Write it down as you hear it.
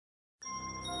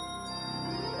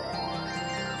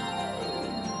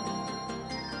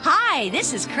Hi,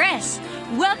 this is Chris.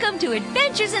 Welcome to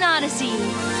Adventures in Odyssey.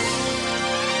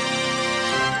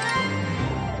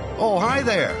 Oh, hi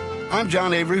there. I'm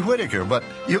John Avery Whittaker, but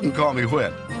you can call me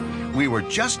Whit. We were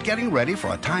just getting ready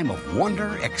for a time of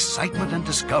wonder, excitement, and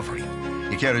discovery.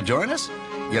 You care to join us?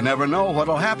 You never know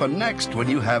what'll happen next when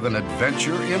you have an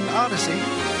adventure in Odyssey.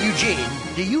 Eugene,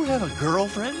 do you have a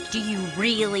girlfriend? Do you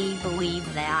really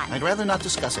believe that? I'd rather not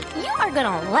discuss it. You are going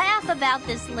to laugh about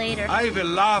this later. I will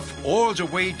laugh all the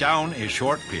way down a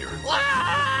short pier.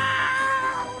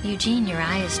 Eugene, your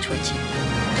eye is twitching.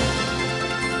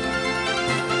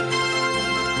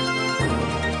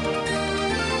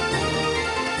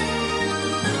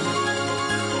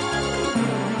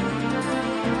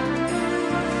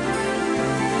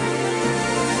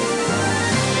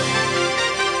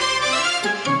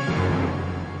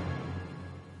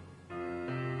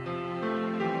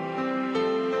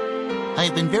 I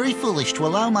have been very foolish to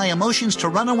allow my emotions to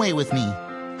run away with me.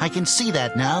 I can see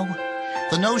that now.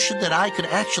 The notion that I could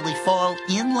actually fall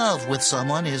in love with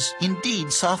someone is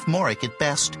indeed sophomoric at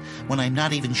best, when I'm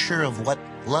not even sure of what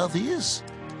love is.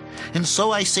 And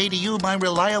so I say to you, my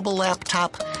reliable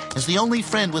laptop, as the only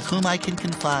friend with whom I can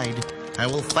confide, I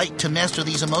will fight to master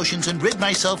these emotions and rid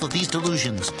myself of these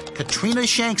delusions. Katrina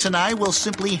Shanks and I will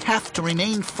simply have to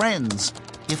remain friends,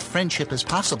 if friendship is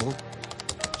possible.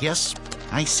 Yes,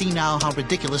 I see now how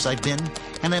ridiculous I've been,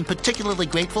 and I'm particularly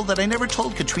grateful that I never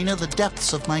told Katrina the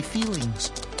depths of my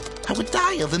feelings. I would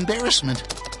die of embarrassment.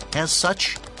 As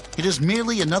such, it is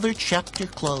merely another chapter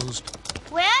closed.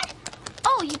 Whit?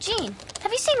 Oh, Eugene.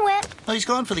 Have you seen Whit? Oh, he's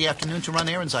gone for the afternoon to run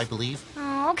errands, I believe.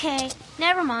 Oh, okay.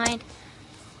 Never mind.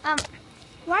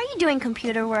 Why are you doing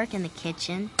computer work in the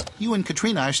kitchen? You and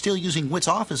Katrina are still using Whit's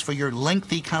office for your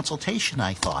lengthy consultation,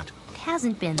 I thought.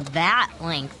 Hasn't been that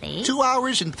lengthy. 2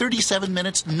 hours and 37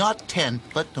 minutes, not 10,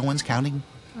 but no one's counting.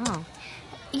 Oh.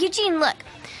 Eugene, look.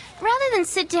 Rather than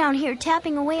sit down here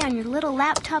tapping away on your little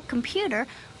laptop computer,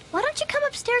 why don't you come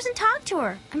upstairs and talk to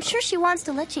her? I'm sure she wants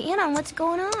to let you in on what's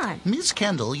going on. Miss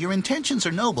Kendall, your intentions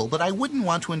are noble, but I wouldn't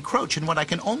want to encroach in what I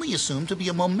can only assume to be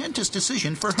a momentous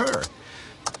decision for her.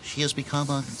 She has become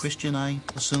a Christian, I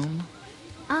assume?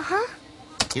 Uh-huh.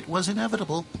 It was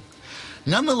inevitable.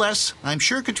 Nonetheless, I'm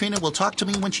sure Katrina will talk to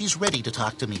me when she's ready to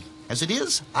talk to me. As it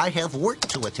is, I have work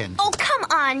to attend. Oh, come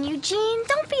on, Eugene.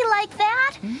 Don't be like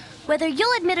that. Whether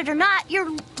you'll admit it or not, you're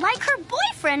like her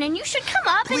boyfriend, and you should come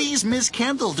up and... Please, Miss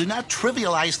Kendall, do not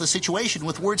trivialize the situation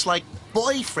with words like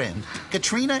boyfriend.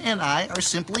 Katrina and I are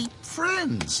simply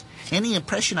friends. Any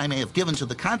impression I may have given to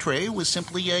the contrary was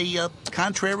simply a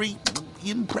contrary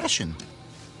impression.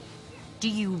 Do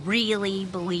you really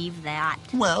believe that?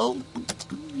 Well,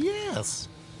 yes.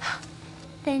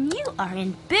 Then you are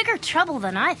in bigger trouble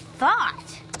than I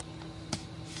thought.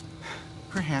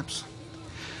 Perhaps.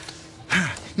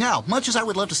 Now, much as I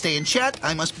would love to stay and chat,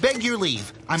 I must beg your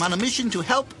leave. I'm on a mission to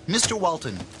help Mr.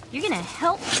 Walton. You're going to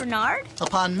help Bernard?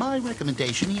 Upon my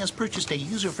recommendation, he has purchased a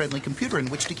user-friendly computer in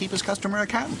which to keep his customer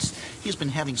accounts. He has been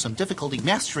having some difficulty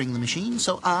mastering the machine,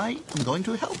 so I am going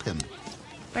to help him.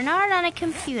 Bernard on a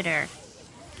computer.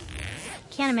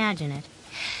 Can't imagine it.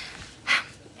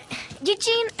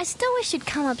 Eugene, I still wish you'd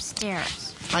come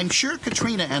upstairs. I'm sure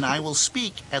Katrina and I will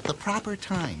speak at the proper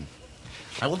time.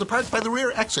 I will depart by the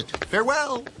rear exit.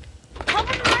 Farewell. Tell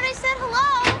Bernard I said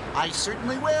hello. I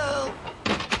certainly will.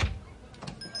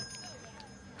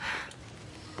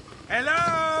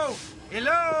 Hello!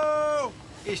 Hello!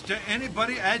 Is there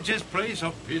anybody at this place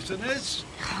of business?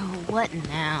 Oh, what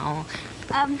now?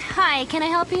 Hi, can I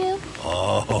help you?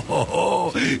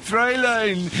 Oh,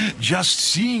 Fräulein, just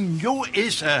seeing you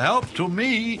is a help to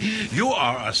me. You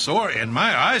are a sore in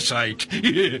my eyesight.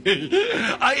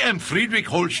 I am Friedrich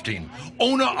Holstein,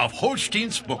 owner of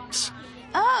Holstein's Books.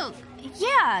 Oh,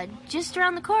 yeah, just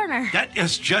around the corner. That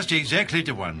is just exactly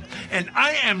the one. And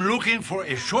I am looking for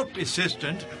a shop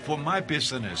assistant for my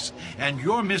business. And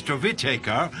your Mr.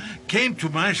 Whittaker came to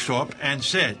my shop and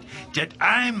said that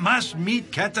I must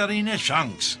meet Katharina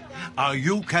Shanks. Are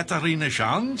you Katharina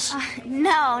Shanks?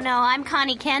 No, I'm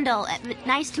Connie Kendall.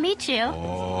 Nice to meet you.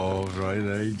 Oh,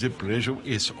 Fräulein, the pleasure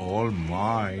is all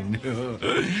mine.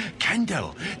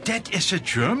 Kendall, that is a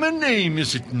German name,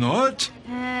 is it not?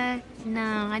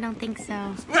 No, I don't think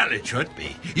so. Well, it should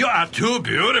be. You are too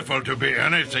beautiful to be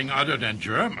anything other than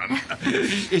German.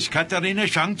 Is Katharina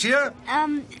Shanks here?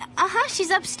 She's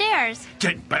upstairs.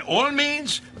 Then, by all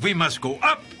means, we must go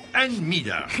up and meet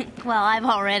her. Well, I've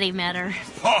already met her.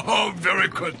 Oh, very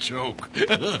good joke.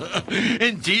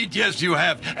 Indeed, yes, you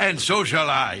have, and so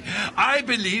shall I. I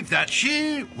believe that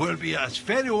she will be as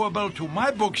valuable to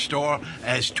my bookstore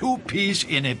as 2 peas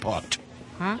in a pot.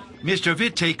 Huh? Mr.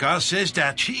 Whittaker says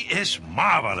that she is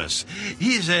marvelous.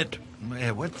 He said,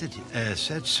 what did he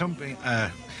said something?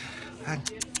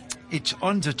 It's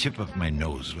on the tip of my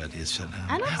nose. What is it?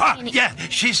 I don't see any... Yeah,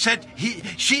 she said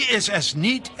she is as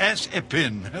neat as a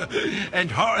pin,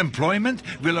 and her employment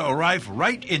will arrive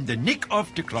right in the nick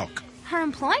of the clock. Her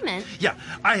employment? Yeah,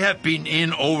 I have been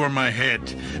in over my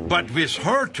head, but with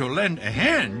her to lend a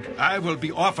hand, I will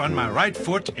be off on my right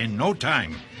foot in no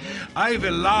time. I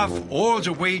will laugh all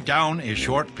the way down a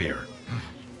short pier.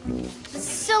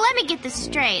 So let me get this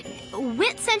straight.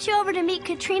 Whit sent you over to meet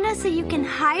Katrina so you can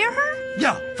hire her?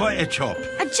 Yeah, for a job.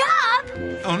 A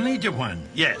job? Only the one.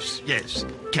 Yes.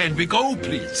 Can we go,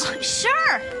 please?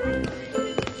 Sure.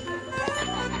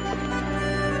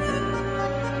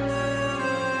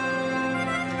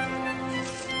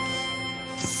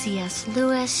 C.S.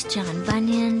 Lewis, John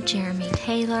Bunyan, Jeremy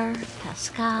Taylor,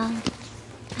 Pascal.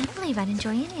 I believe I'd enjoy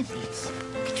any of these.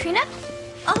 Katrina?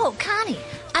 Oh, Connie,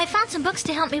 I found some books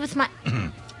to help me with my...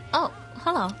 Oh,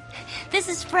 hello. This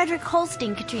is Frederick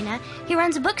Holstein, Katrina. He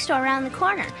runs a bookstore around the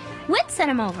corner. Whit sent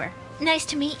him over. Nice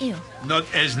to meet you. Not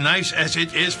as nice as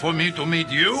it is for me to meet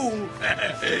you.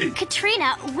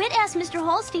 Katrina, Whit asked Mr.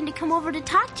 Holstein to come over to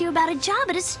talk to you about a job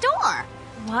at his store.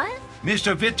 What?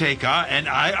 Mr. Whittaker and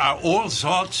I are all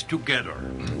sorts together.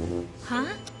 Huh?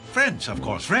 Friends, of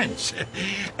course, friends.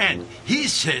 And he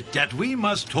said that we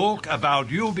must talk about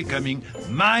you becoming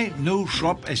my new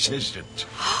shop assistant.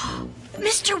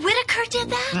 Mr. Whittaker did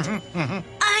that?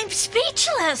 I'm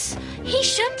speechless. He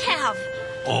shouldn't have.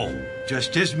 Oh, does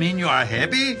this mean you are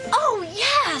happy? Oh,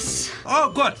 yes.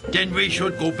 Oh, good. Then we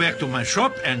should go back to my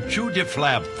shop and chew the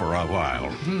flab for a while.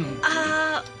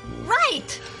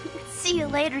 Right. See you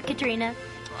later, Katrina.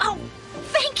 Oh,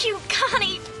 thank you,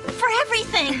 Connie, for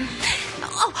everything.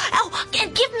 Oh,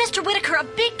 and give Mr. Whittaker a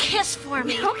big kiss for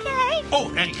me. Okay.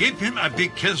 Oh, and give him a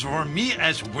big kiss for me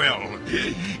as well.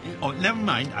 Oh, never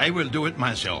mind. I will do it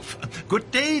myself. Good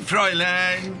day,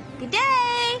 Fräulein. Good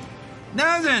day.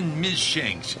 Now then, Miss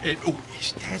Shanks.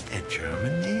 Is that a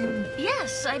German name?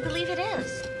 Yes, I believe it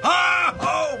is.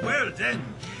 Oh, well then.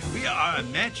 We are a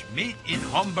match made in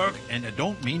Hamburg, and I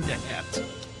don't mean the hat.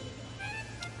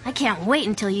 I can't wait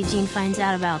until Eugene finds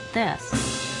out about this.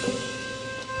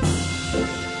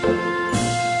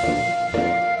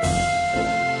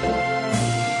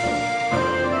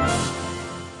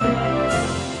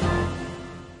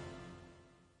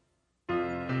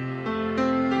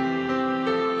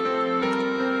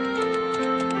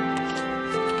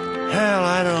 Well,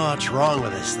 I don't know what's wrong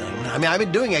with this thing. I mean, I've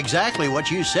been doing exactly what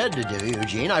you said to do,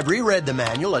 Eugene. I've reread the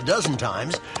manual a dozen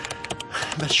times.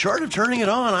 But short of turning it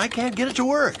on, I can't get it to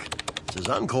work. It's as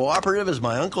uncooperative as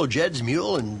my Uncle Jed's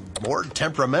mule and more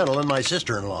temperamental than my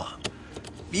sister-in-law.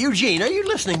 Eugene, are you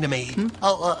listening to me?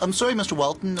 I'm sorry, Mr.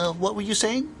 Walton. What were you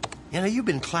saying? You know, you've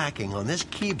been clacking on this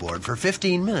keyboard for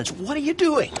 15 minutes. What are you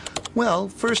doing? Well,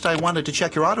 first I wanted to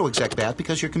check your auto-exec bat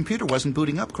because your computer wasn't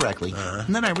booting up correctly.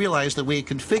 And then I realized that we had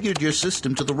configured your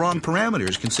system to the wrong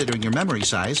parameters considering your memory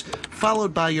size,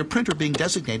 followed by your printer being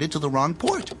designated to the wrong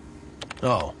port.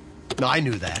 Oh, no, I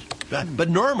knew that. But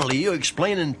normally you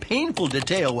explain in painful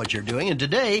detail what you're doing, and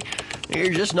today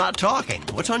you're just not talking.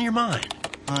 What's on your mind?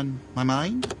 On my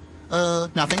mind?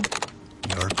 Nothing.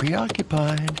 You're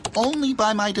preoccupied. Only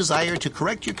by my desire to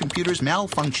correct your computer's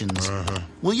malfunctions.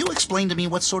 Will you explain to me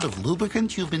what sort of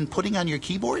lubricant you've been putting on your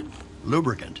keyboard?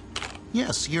 Lubricant?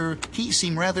 Yes, your keys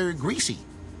seem rather greasy.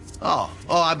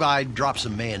 I dropped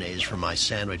some mayonnaise from my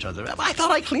sandwich on the... I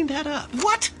thought I cleaned that up.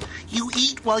 What? You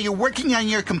eat while you're working on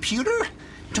your computer?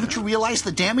 Don't you realize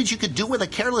the damage you could do with a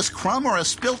careless crumb or a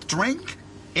spilt drink?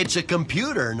 It's a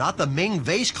computer, not the Ming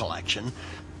vase collection.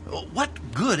 What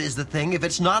good is the thing if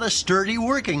it's not a sturdy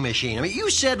working machine? I mean, you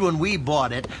said when we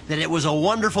bought it that it was a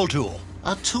wonderful tool.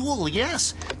 A tool,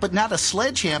 yes, but not a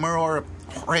sledgehammer or a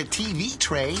TV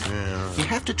tray. Yeah. You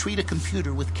have to treat a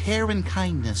computer with care and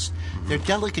kindness. They're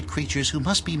delicate creatures who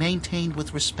must be maintained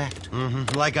with respect.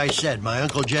 Like I said, my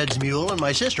Uncle Jed's mule and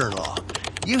my sister-in-law.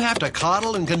 You have to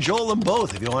coddle and cajole them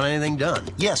both if you want anything done.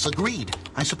 Yes, agreed.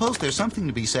 I suppose there's something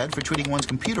to be said for treating one's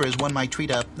computer as one might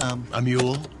treat a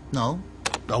mule? No.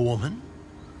 A woman?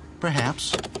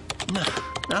 Perhaps.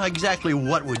 Now, exactly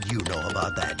what would you know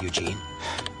about that, Eugene?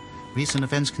 Recent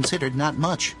events considered, not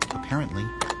much, apparently.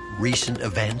 Recent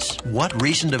events? What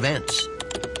recent events?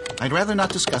 I'd rather not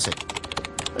discuss it.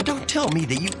 Don't tell me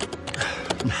that you...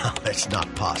 No, that's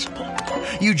not possible.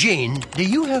 Eugene, do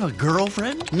you have a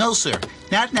girlfriend? No, sir.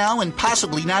 Not now and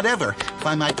possibly not ever, if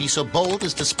I might be so bold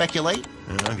as to speculate.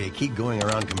 If you keep going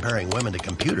around comparing women to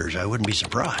computers, I wouldn't be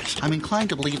surprised. I'm inclined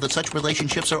to believe that such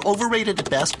relationships are overrated at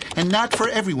best and not for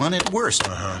everyone at worst.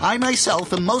 I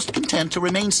myself am most content to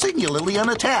remain singularly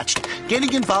unattached.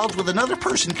 Getting involved with another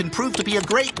person can prove to be a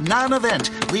great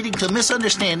non-event, leading to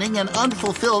misunderstanding and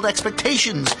unfulfilled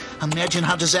expectations. Imagine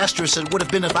how disastrous it would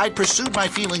have been if I'd pursued my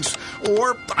feelings,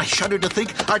 or, I shudder to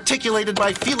think, articulated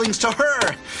my feelings to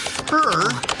her. Her?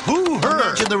 Who her?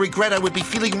 Imagine the regret I would be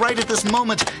feeling right at this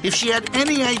moment if she had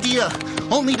any idea,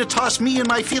 only to toss me and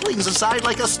my feelings aside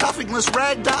like a stuffingless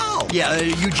rag doll. Yeah,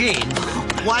 Eugene.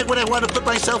 Why would I want to put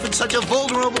myself in such a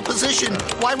vulnerable position?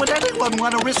 Why would anyone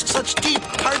want to risk such deep,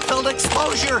 heartfelt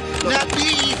exposure? Not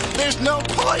me. There's no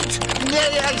point.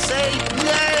 Nay, I say,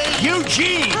 nay.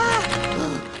 Eugene!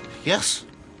 Yes?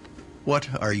 What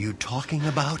are you talking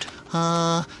about?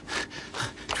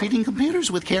 Treating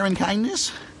computers with care and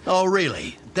kindness? Oh,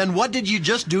 really? Then what did you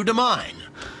just do to mine?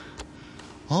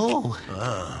 Oh,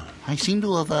 I seem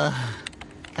to have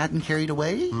gotten carried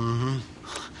away. Mm-hmm.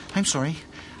 I'm sorry.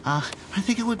 I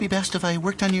think it would be best if I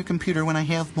worked on your computer when I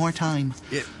have more time.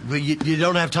 You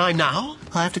don't have time now?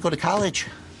 I have to go to college.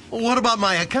 What about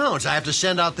my accounts? I have to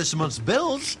send out this month's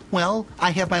bills. Well,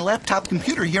 I have my laptop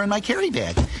computer here in my carry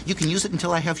bag. You can use it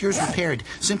until I have yours repaired.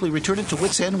 Simply return it to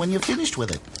Wit's End when you've finished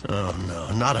with it. Oh,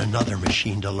 no, not another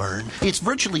machine to learn. It's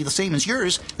virtually the same as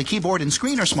yours. The keyboard and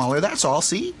screen are smaller, that's all,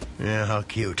 see? Yeah, how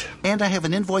cute. And I have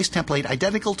an invoice template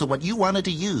identical to what you wanted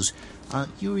to use.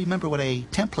 You remember what a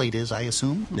template is, I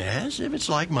assume? Yes, if it's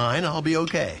like mine, I'll be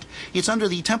okay. It's under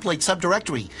the template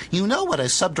subdirectory. You know what a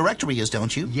subdirectory is,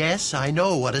 don't you? Yes, I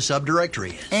know what a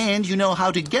subdirectory is. And you know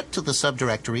how to get to the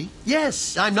subdirectory?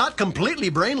 Yes, I'm not completely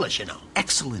brainless, you know.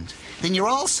 Excellent. Then you're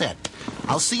all set.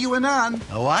 I'll see you anon.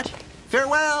 A what?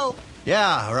 Farewell.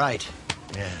 Yeah, right.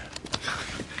 Yeah.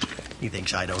 He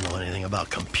thinks I don't know anything about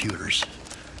computers.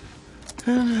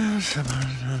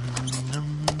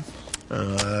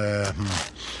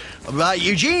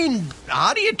 Eugene,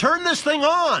 how do you turn this thing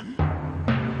on?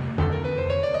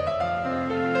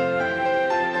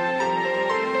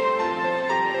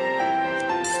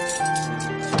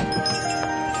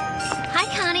 Hi,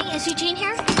 Connie. Is Eugene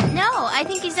here? No, I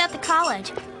think he's at the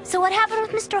college. So what happened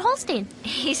with Mr. Holstein?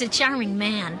 He's a charming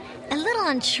man. A little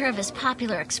unsure of his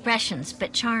popular expressions,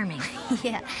 but charming.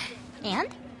 Yeah. And?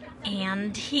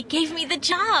 And he gave me the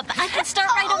job. I can start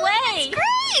right away.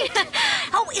 That's great!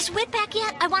 Oh, is Whit back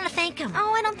yet? I want to thank him.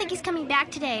 Oh, I don't think he's coming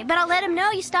back today, but I'll let him know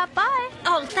you stopped by.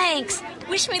 Oh, thanks.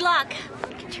 Wish me luck.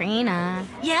 Katrina,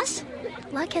 Yes?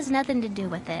 luck has nothing to do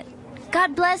with it.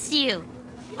 God bless you.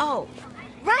 Oh,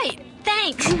 right.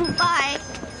 Thanks. Bye.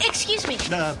 Excuse me.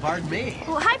 Pardon me.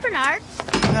 Oh, hi, Bernard.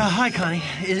 Hi, Connie.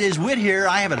 Is Whit here?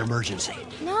 I have an emergency.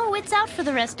 No, it's out for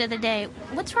the rest of the day.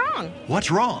 What's wrong? What's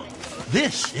wrong?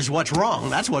 This is what's wrong.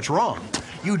 That's what's wrong.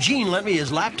 Eugene lent me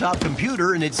his laptop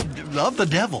computer, and it's of the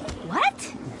devil.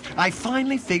 What? I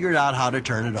finally figured out how to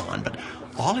turn it on, but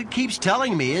all it keeps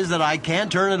telling me is that I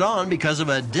can't turn it on because of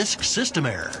a disk system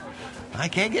error. I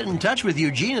can't get in touch with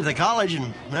Eugene at the college,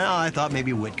 and, well, I thought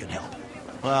maybe Whit could help.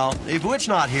 Well, if Whit's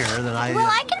not here, then Well,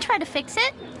 I can try to fix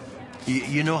it.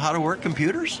 You know how to work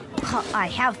computers? Well, I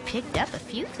have picked up a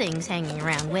few things hanging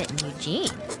around Whit and Eugene.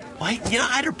 Well,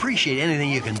 I'd appreciate anything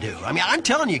you can do. I mean, I'm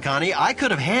telling you, Connie, I could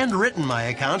have handwritten my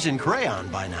accounts in crayon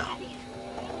by now.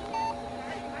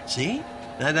 See?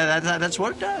 That's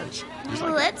what it does. Just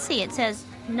like Let's see. It says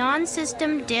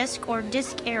non-system disk or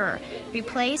disk error.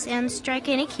 Replace and strike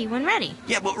any key when ready.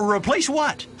 Yeah, but replace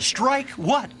what? Strike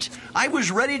what? I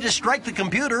was ready to strike the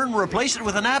computer and replace it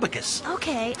with an abacus.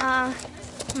 Okay,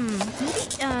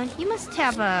 maybe, you must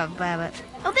have a...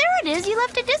 Oh, there it is. You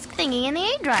left a disk thingy in the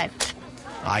A drive.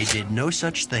 I did no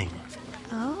such thing.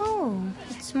 Oh,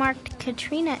 it's marked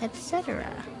Katrina,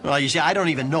 etc. Well, you see, I don't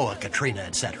even know a Katrina,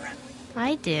 etc.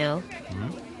 I do.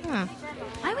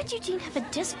 Why would Eugene have a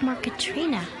disc marked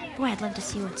Katrina? Boy, I'd love to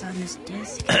see what's on this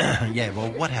disc. Yeah,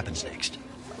 well, what happens next?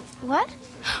 What?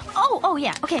 Oh,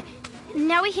 yeah. Okay.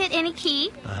 Now we hit any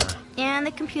key, and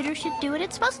the computer should do what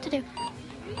it's supposed to do.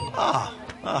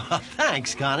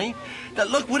 Thanks, Connie. Now,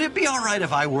 look, would it be all right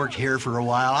if I worked here for a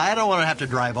while? I don't want to have to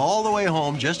drive all the way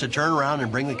home just to turn around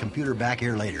and bring the computer back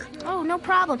here later. Oh, no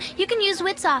problem. You can use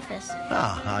Whit's office.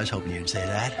 I was hoping you'd say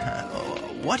that.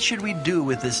 What should we do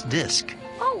with this disc?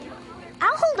 Oh,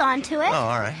 I'll hold on to it. Oh,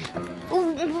 all right.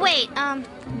 Wait,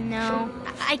 no,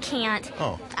 I can't.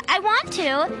 Oh. I want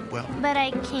to, Well. but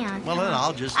I can't. Well, then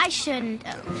I'll just... I shouldn't.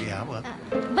 Yeah, well...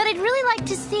 But I'd really like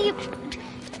to see...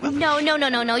 No.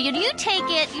 You take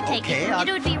it. You take Okay, it.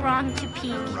 It would be wrong to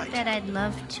peek, Right. but I'd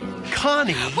love to.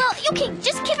 Connie! Well, okay,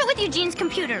 just keep it with Eugene's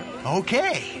computer.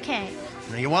 Okay. Okay.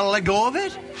 You want to let go of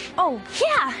it? Oh,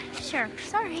 yeah, sure.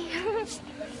 Sorry.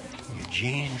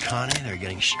 Eugene, Connie, they're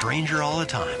getting stranger all the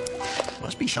time.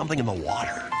 Must be something in the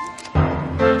water.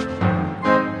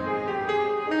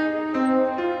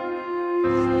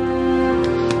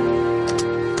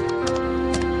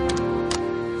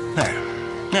 There.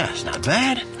 That's not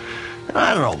bad.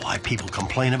 I don't know why people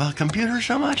complain about computers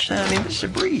so much. I mean, it's a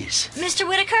breeze. Mr.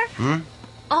 Whitaker?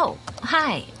 Oh,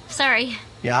 hi. Sorry.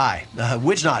 Yeah, hi.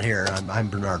 Whit's not here. I'm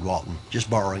Bernard Walton. Just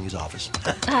borrowing his office.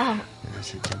 Oh.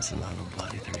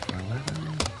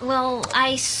 Well,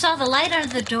 I saw the light under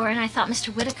the door, and I thought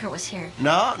Mr. Whitaker was here.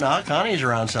 No, Connie's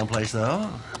around someplace, though.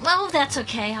 Well, that's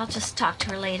okay. I'll just talk to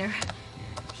her later.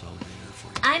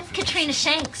 I'm Katrina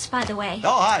Shanks, by the way.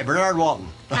 Oh, hi, Bernard Walton.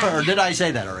 Hi. Or did I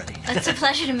say that already? It's a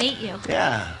pleasure to meet you.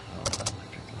 Yeah.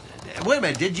 Wait a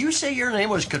minute, did you say your name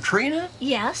was Katrina?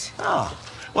 Yes. Oh.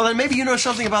 Well, then maybe you know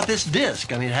something about this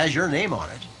disc. I mean, it has your name on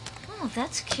it. Oh,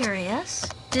 that's curious.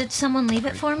 Did someone leave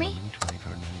it for me?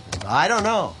 I don't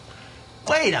know.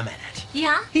 Wait a minute.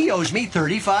 Yeah? He owes me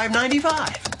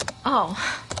 $35.95. Oh.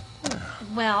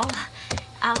 Well,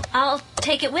 I'll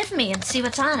take it with me and see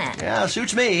what's on it. Yeah,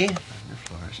 suits me.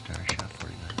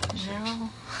 Well,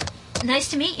 nice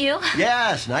to meet you.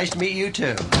 Yes, nice to meet you,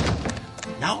 too.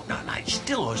 No, he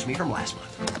still owes me from last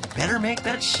month. Better make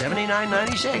that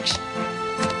 $79.96.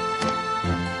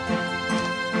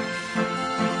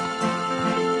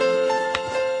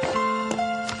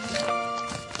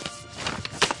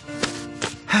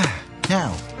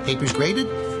 Now, papers graded?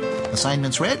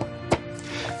 Assignments read?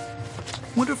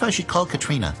 Wonder if I should call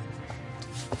Katrina.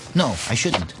 No, I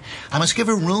shouldn't. I must give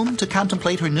her room to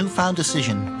contemplate her newfound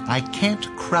decision. I can't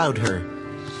crowd her.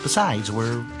 Besides,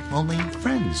 we're only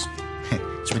friends.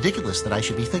 It's ridiculous that I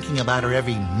should be thinking about her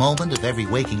every moment of every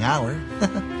waking hour.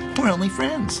 We're only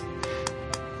friends.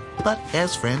 But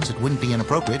as friends, it wouldn't be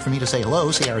inappropriate for me to say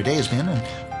hello, see how her day has been,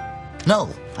 and... No,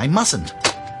 I mustn't.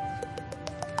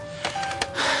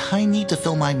 I need to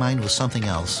fill my mind with something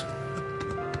else.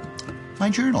 My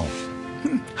journal.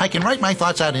 I can write my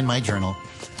thoughts out in my journal.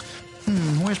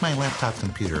 Where's my laptop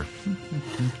computer?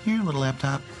 Here, little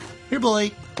laptop. Here,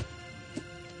 boy.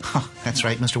 Oh, that's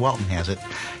right, Mr. Walton has it.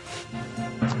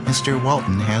 Mr.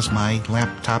 Walton has my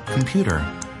laptop computer.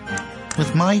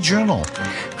 With my journal.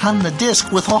 On the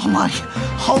disk with all my...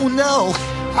 Oh, no!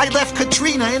 I left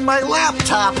Katrina in my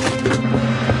laptop!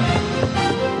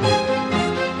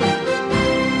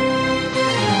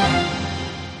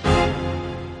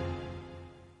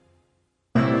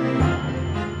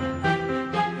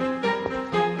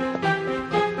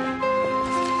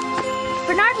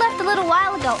 Bernard left a little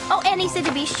while ago. Oh, and he said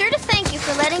to be sure to thank you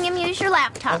for letting him use your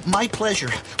laptop. My pleasure.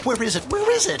 Where is it?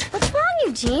 Where is it? What's wrong,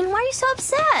 Eugene? Why are you so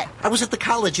upset? I was at the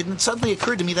college, and it suddenly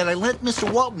occurred to me that I lent Mr.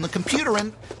 Walton the computer,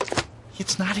 and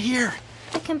it's not here.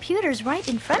 The computer's right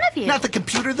in front of you. Not the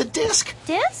computer, the disk.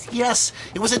 Disc? Yes,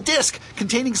 it was a disk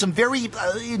containing some very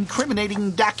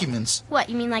incriminating documents. What,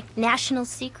 you mean like national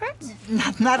secrets?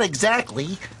 Not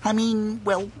exactly. I mean,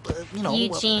 well, you know...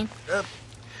 Eugene.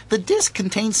 The disk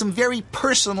contains some very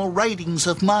personal writings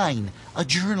of mine. A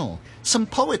journal, some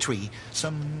poetry,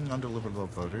 some undelivered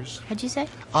letters. What'd you say?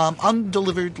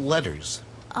 Undelivered letters.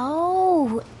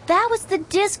 Oh, that was the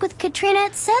disc with Katrina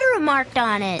etc. marked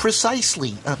on it.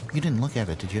 Precisely. You didn't look at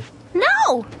it, did you?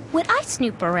 No! Would I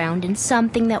snoop around in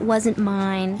something that wasn't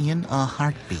mine? In a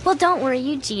heartbeat. Well, don't worry,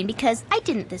 Eugene, because I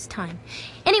didn't this time.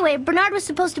 Anyway, Bernard was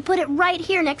supposed to put it right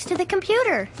here next to the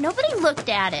computer. Nobody looked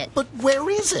at it. But where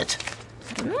is it?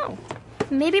 I don't know.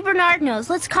 Maybe Bernard knows.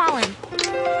 Let's call him.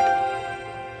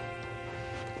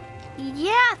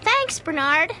 Yeah, thanks,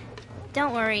 Bernard.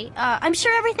 Don't worry. I'm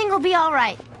sure everything will be all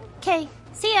right. Okay,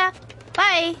 see ya.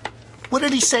 Bye. What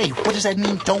did he say? What does that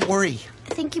mean? Don't worry.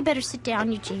 I think you better sit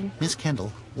down, Eugene. Miss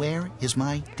Kendall, where is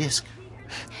my disc?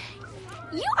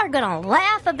 You are gonna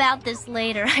laugh about this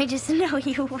later. I just know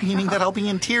you will. Meaning that I'll be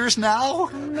in tears now?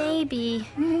 Maybe.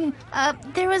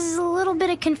 There was a little bit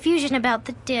of confusion about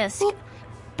the disc.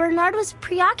 Bernard was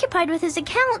preoccupied with his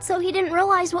account, so he didn't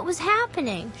realize what was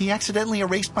happening. He accidentally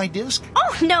erased my disc?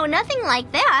 Oh, no, nothing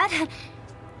like that.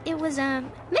 It was a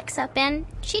mix-up, and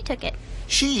she took it.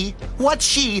 She? What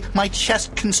she? My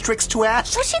chest constricts to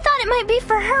ask. Well, she thought it might be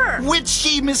for her. Which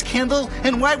she, Miss Kendall?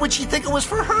 And why would she think it was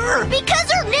for her?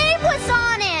 Because her name was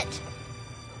on it.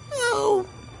 Oh.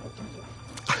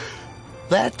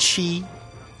 That she.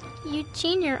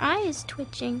 Eugene, your eye is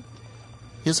twitching.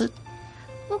 Is it?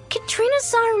 Well, Katrina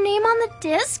saw her name on the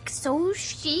disc, so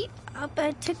she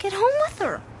took it home with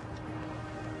her.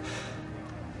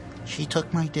 She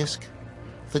took my disc.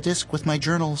 The disc with my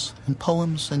journals and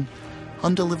poems and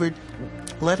undelivered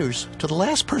letters to the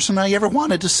last person I ever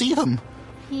wanted to see them.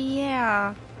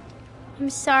 Yeah. I'm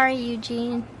sorry,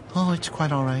 Eugene. Oh, it's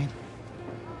quite all right.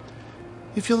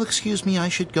 If you'll excuse me, I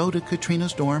should go to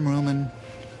Katrina's dorm room and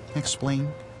explain.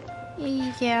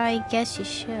 Yeah, I guess you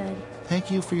should.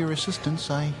 Thank you for your assistance.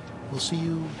 I will see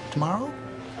you tomorrow?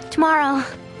 Tomorrow.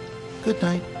 Good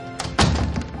night.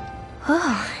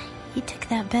 Oh, he took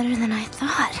that better than I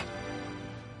thought.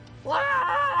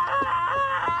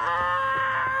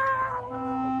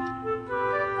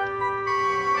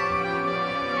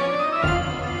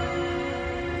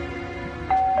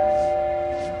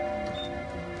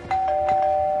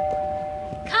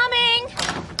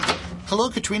 Hello,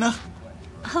 Katrina.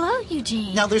 Hello,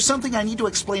 Eugene. Now, there's something I need to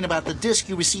explain about the disc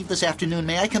you received this afternoon.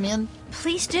 May I come in?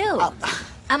 Please do.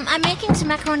 I'm making some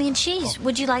macaroni and cheese.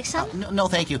 Would you like some? No,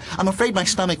 thank you. I'm afraid my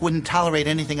stomach wouldn't tolerate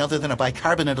anything other than a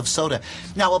bicarbonate of soda.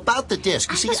 Now, about the disc,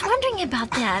 I was wondering about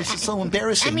that. This is so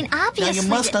embarrassing. I mean, obviously... Now, you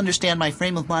must understand my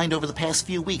frame of mind over the past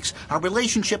few weeks. Our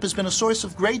relationship has been a source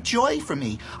of great joy for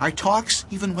me. Our talks,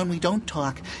 even when we don't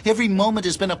talk, every moment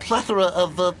has been a plethora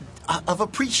of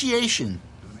appreciation.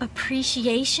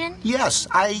 Appreciation? Yes,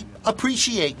 I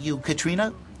appreciate you,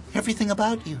 Katrina. Everything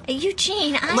about you.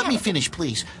 Eugene, Let me finish,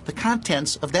 please. The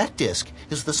contents of that disc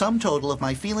is the sum total of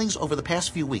my feelings over the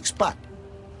past few weeks, but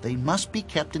they must be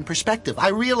kept in perspective. I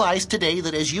realize today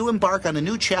that as you embark on a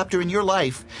new chapter in your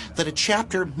life, that a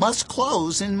chapter must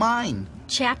close in mine.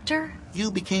 Chapter? You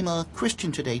became a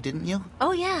Christian today, didn't you?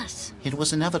 Oh, yes. It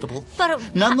was inevitable.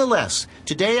 But nonetheless,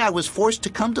 today I was forced to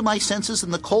come to my senses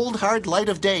in the cold, hard light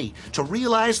of day, to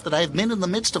realize that I have been in the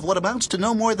midst of what amounts to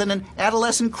no more than an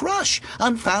adolescent crush,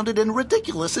 unfounded and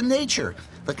ridiculous in nature.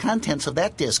 The contents of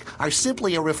that disc are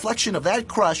simply a reflection of that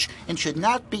crush and should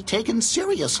not be taken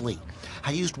seriously.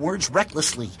 I used words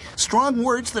recklessly, strong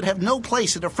words that have no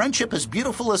place in a friendship as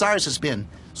beautiful as ours has been.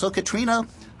 So, Katrina,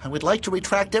 I would like to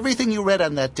retract everything you read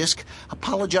on that disc,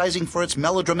 apologizing for its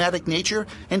melodramatic nature,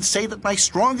 and say that my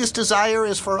strongest desire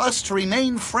is for us to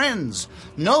remain friends.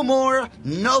 No more,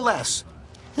 no less.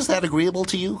 Is that agreeable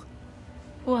to you?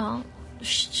 Well,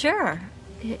 sure,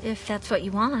 if that's what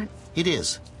you want. It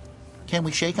is. Can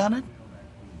we shake on it?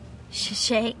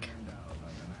 Shake?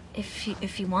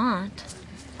 If you want.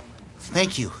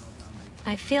 Thank you.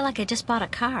 I feel like I just bought a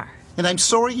car. And I'm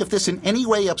sorry if this in any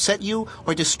way upset you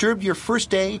or disturbed your first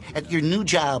day at your new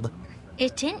job.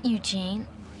 It didn't, Eugene,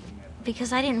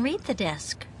 because I didn't read the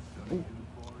disc.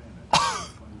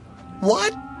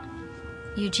 What?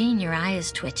 Eugene, your eye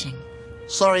is twitching.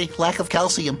 Sorry, lack of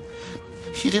calcium.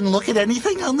 You didn't look at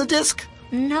anything on the disc?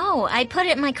 No, I put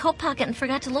it in my coat pocket and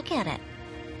forgot to look at it.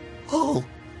 Oh.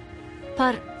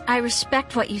 But I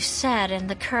respect what you said and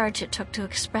the courage it took to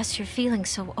express your feelings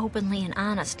so openly and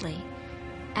honestly.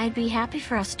 I'd be happy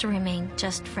for us to remain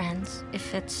just friends,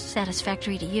 if it's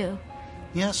satisfactory to you.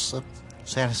 Yes,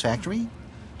 satisfactory.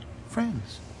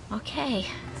 Friends. Okay.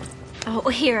 Oh,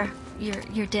 here,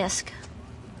 your disc.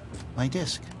 My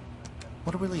disc.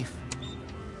 What a relief.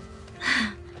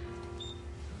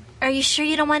 Are you sure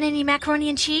you don't want any macaroni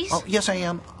and cheese? Oh, yes, I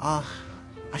am. I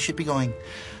should be going.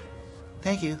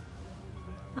 Thank you.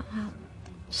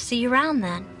 See you around,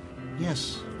 then.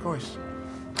 Yes, of course.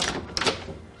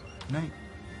 Good night.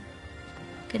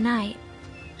 Good night.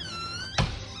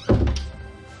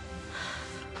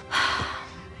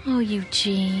 Oh,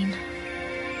 Eugene.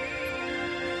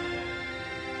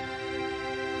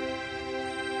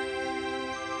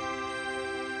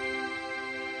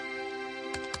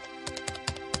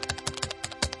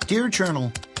 Dear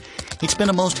Journal, it's been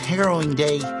a most harrowing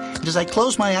day, and as I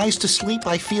close my eyes to sleep,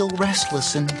 I feel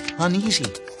restless and uneasy.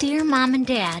 Dear Mom and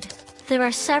Dad, there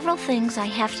are several things I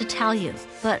have to tell you,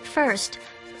 but first,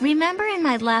 remember in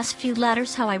my last few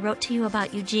letters how I wrote to you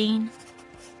about Eugene?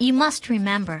 You must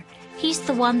remember, he's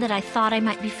the one that I thought I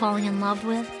might be falling in love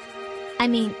with. I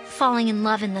mean, falling in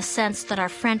love in the sense that our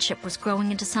friendship was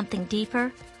growing into something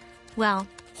deeper. Well,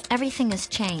 everything has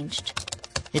changed.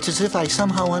 It's as if I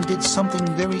somehow undid something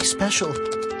very special,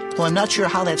 though I'm not sure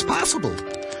how that's possible.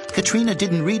 Katrina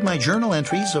didn't read my journal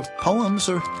entries or poems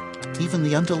or even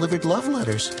the undelivered love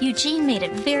letters. Eugene made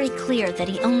it very clear that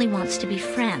he only wants to be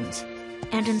friends.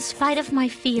 And in spite of my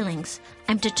feelings,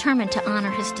 I'm determined to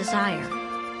honor his desire.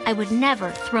 I would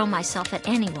never throw myself at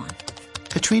anyone.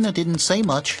 Katrina didn't say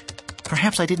much.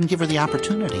 Perhaps I didn't give her the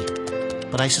opportunity.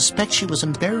 But I suspect she was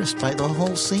embarrassed by the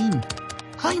whole scene.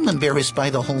 I'm embarrassed by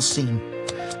the whole scene.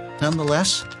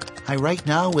 Nonetheless, I write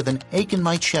now with an ache in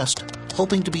my chest,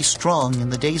 hoping to be strong in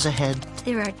the days ahead.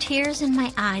 There are tears in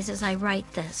my eyes as I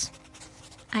write this.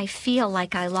 I feel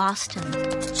like I lost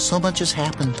him. So much has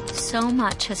happened. So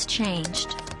much has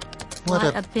changed. What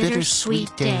a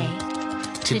bittersweet day.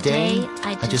 Today,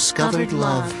 I discovered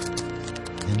love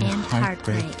and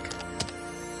heartbreak.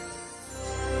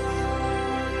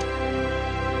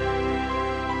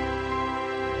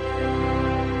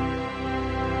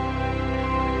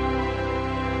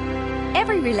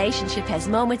 relationship has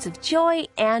moments of joy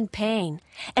and pain.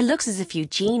 It looks as if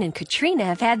Eugene and Katrina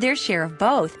have had their share of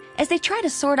both as they try to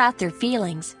sort out their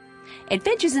feelings.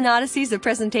 Adventures in Odyssey is a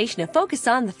presentation of Focus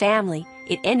on the Family.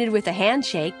 It Ended with a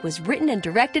Handshake was written and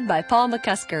directed by Paul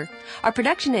McCusker. Our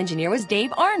production engineer was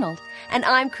Dave Arnold. And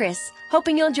I'm Chris,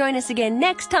 hoping you'll join us again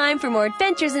next time for more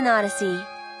Adventures in Odyssey.